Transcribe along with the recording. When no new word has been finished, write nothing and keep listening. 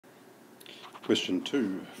Question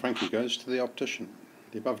 2. Frankie goes to the optician.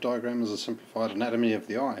 The above diagram is a simplified anatomy of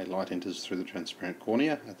the eye. Light enters through the transparent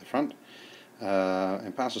cornea at the front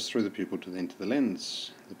and passes through the pupil to then to the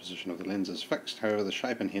lens. The position of the lens is fixed, however the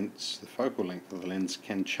shape and hence the focal length of the lens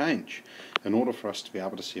can change in order for us to be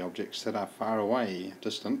able to see objects that are far away,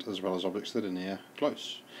 distant, as well as objects that are near,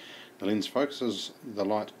 close. The lens focuses the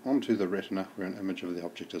light onto the retina where an image of the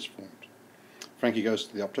object is formed. Frankie goes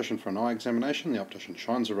to the optician for an eye examination. The optician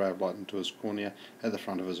shines a ray of light into his cornea at the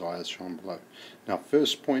front of his eye as shown below. Now,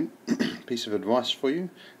 first point, piece of advice for you,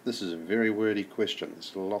 this is a very wordy question.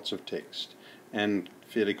 There's lots of text and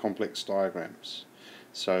fairly complex diagrams.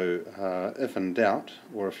 So if in doubt,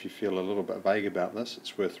 or if you feel a little bit vague about this,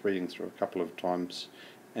 it's worth reading through a couple of times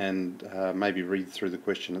and maybe read through the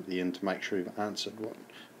question at the end to make sure you've answered what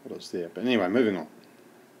is there. But anyway, moving on.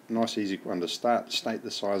 Nice easy one to start. State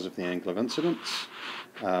the size of the angle of incidence.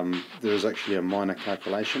 There is actually a minor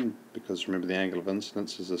calculation because remember the angle of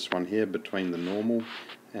incidence is this one here between the normal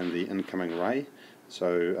and the incoming ray.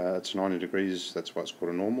 So it's 90 degrees, that's why it's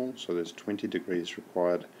called a normal, so there's 20 degrees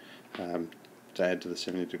required to add to the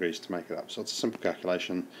 70 degrees to make it up. So it's a simple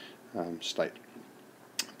calculation. State.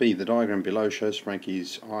 B. The diagram below shows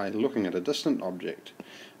Frankie's eye looking at a distant object.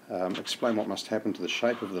 Explain what must happen to the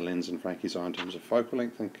shape of the lens in Frankie's eye in terms of focal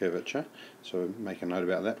length and curvature. So make a note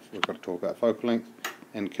about that. We've got to talk about focal length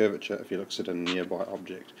and curvature if he looks at a nearby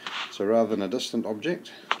object. So rather than a distant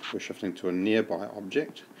object, we're shifting to a nearby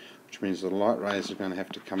object, which means the light rays are going to have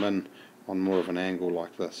to come in on more of an angle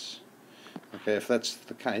like this. Okay, if that's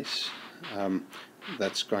the case,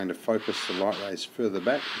 that's going to focus the light rays further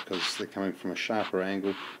back because they're coming from a sharper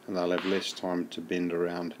angle and they'll have less time to bend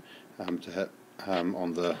around to hit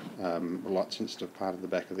on the light sensitive part of the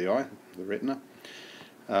back of the eye, the retina.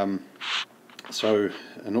 So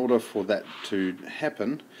in order for that to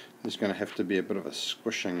happen, there's going to have to be a bit of a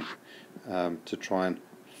squishing to try and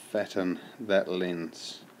fatten that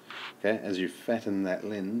lens. Okay, as you fatten that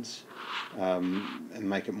lens and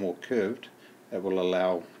make it more curved, it will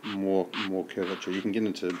allow more curvature. You can get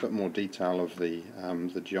into a bit more detail of the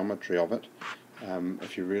geometry of it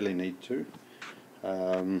if you really need to.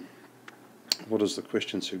 What does the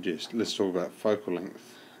question suggest? Let's talk about focal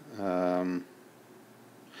length.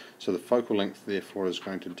 So the focal length therefore is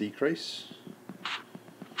going to decrease.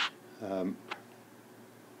 So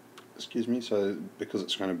because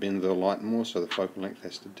it's going to bend the light more, so the focal length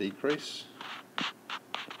has to decrease.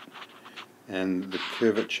 And the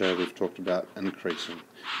curvature we've talked about increasing.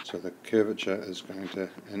 So the curvature is going to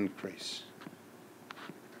increase.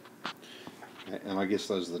 And I guess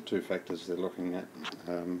those are the two factors they're looking at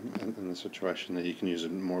in the situation there. You can use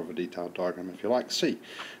more of a detailed diagram if you like. C.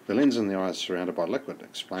 The lens in the eye is surrounded by liquid.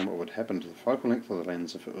 Explain what would happen to the focal length of the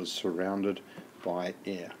lens if it was surrounded by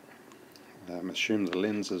air. Assume the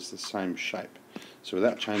lens is the same shape. So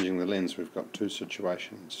without changing the lens, we've got two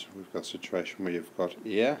situations. We've got a situation where you've got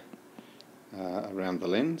air around the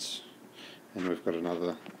lens, and we've got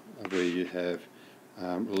another where you have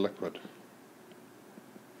liquid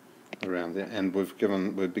around there, and we've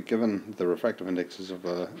been given the refractive indexes of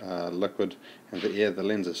the liquid and the air. The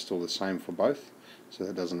lens is still the same for both, so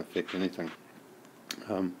that doesn't affect anything.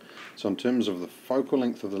 So in terms of the focal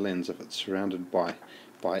length of the lens, if it's surrounded by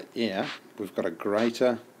air, we've got a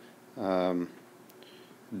greater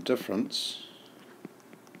difference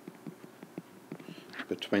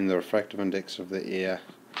between the refractive index of the air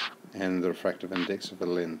and the refractive index of the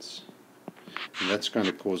lens, and that's going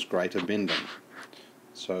to cause greater bending.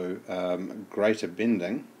 So greater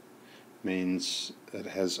bending means it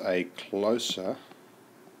has a closer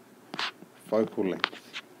focal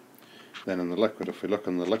length than in the liquid. If we look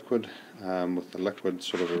in the liquid, with the liquid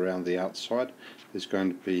sort of around the outside, there's going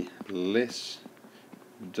to be less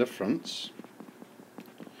difference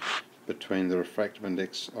between the refractive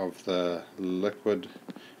index of the liquid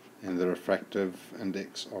and the refractive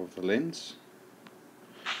index of the lens.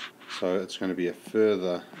 So it's going to be a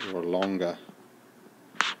further or a longer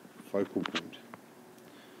focal point.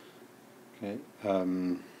 Okay.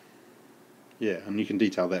 Yeah, and you can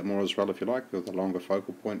detail that more as well if you like. With a longer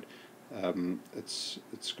focal point, it's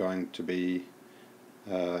going to be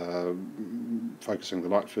focusing the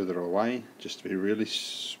light further away, just to be really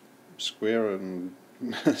square and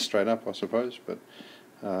straight up, I suppose, but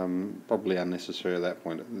probably unnecessary at that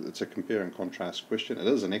point. It's a compare and contrast question. It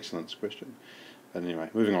is an excellent question. But anyway,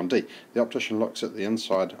 moving on. D. The optician looks at the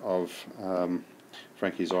inside of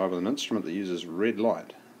Frankie's eye with an instrument that uses red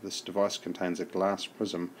light. This device contains a glass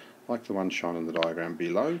prism like the one shown in the diagram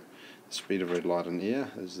below. The speed of red light in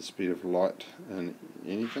air is the speed of light in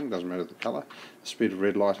anything, doesn't matter the colour. The speed of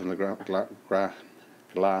red light in the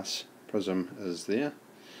glass prism is there.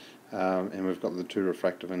 and we've got the two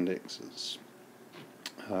refractive indexes.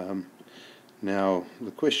 Now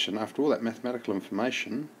the question, after all that mathematical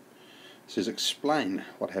information, says explain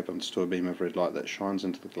what happens to a beam of red light that shines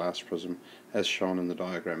into the glass prism as shown in the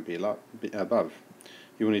diagram above.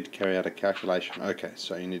 You will need to carry out a calculation. Okay,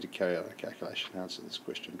 so you need to carry out a calculation to answer this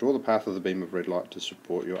question. Draw the path of the beam of red light to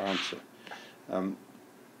support your answer.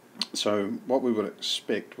 So what we would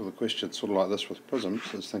expect with a question sort of like this with prisms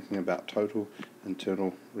is thinking about total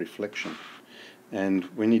internal reflection. And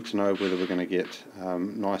we need to know whether we're going to get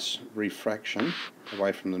nice refraction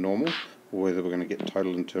away from the normal, or whether we're going to get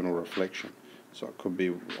total internal reflection. So it could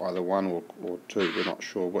be either one or two, we're not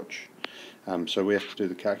sure which. So we have to do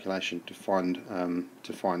the calculation to find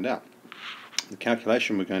out. The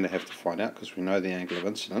calculation we're going to have to find out, because we know the angle of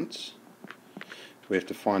incidence, we have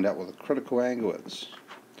to find out what the critical angle is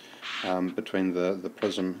between the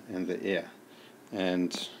prism and the air.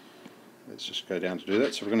 And let's just go down to do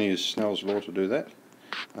that. So we're going to use Snell's law to do that.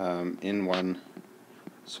 N1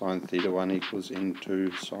 sine theta 1 equals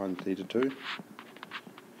N2 sine theta 2.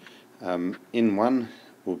 N1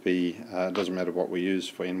 will be, it doesn't matter what we use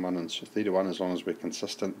for N1 and theta 1 as long as we're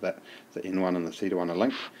consistent that the N1 and the theta 1 are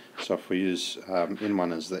linked. So if we use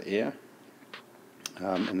N1 as the air,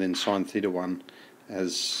 and then sine theta 1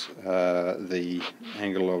 as the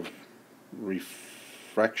angle of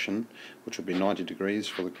refraction, which would be 90 degrees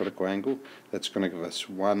for the critical angle, that's going to give us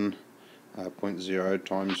 1.0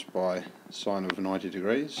 times by sine of 90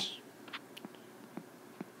 degrees,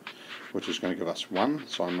 which is going to give us 1.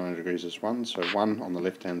 Sine 90 degrees is 1, so 1 on the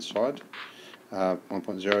left hand side.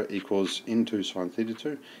 1.0 equals N2 sine theta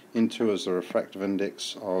 2. N2 is the refractive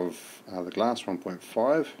index of the glass,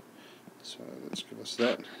 1.5. So let's give us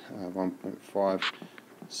that. 1.5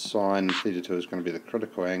 sine theta 2 is going to be the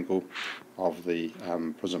critical angle of the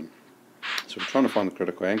prism. So we're trying to find the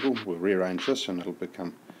critical angle. We'll rearrange this and it'll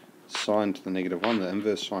become sine to the negative 1, the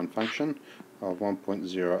inverse sine function of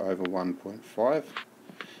 1.0 over 1.5.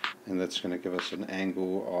 And that's going to give us an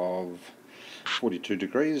angle of 42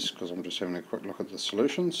 degrees, because I'm just having a quick look at the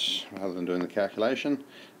solutions rather than doing the calculation.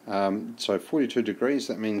 So 42 degrees,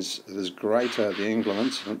 that means it is greater, the angle of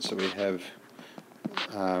incidence that we have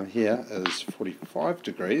here is 45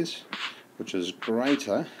 degrees, which is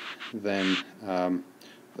greater than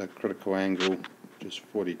the critical angle, which is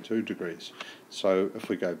 42 degrees. So if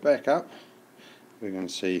we go back up, we're going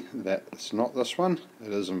to see that it's not this one,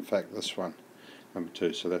 it is in fact this one, number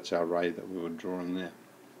 2. So that's our ray that we would draw in there.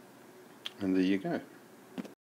 And there you go.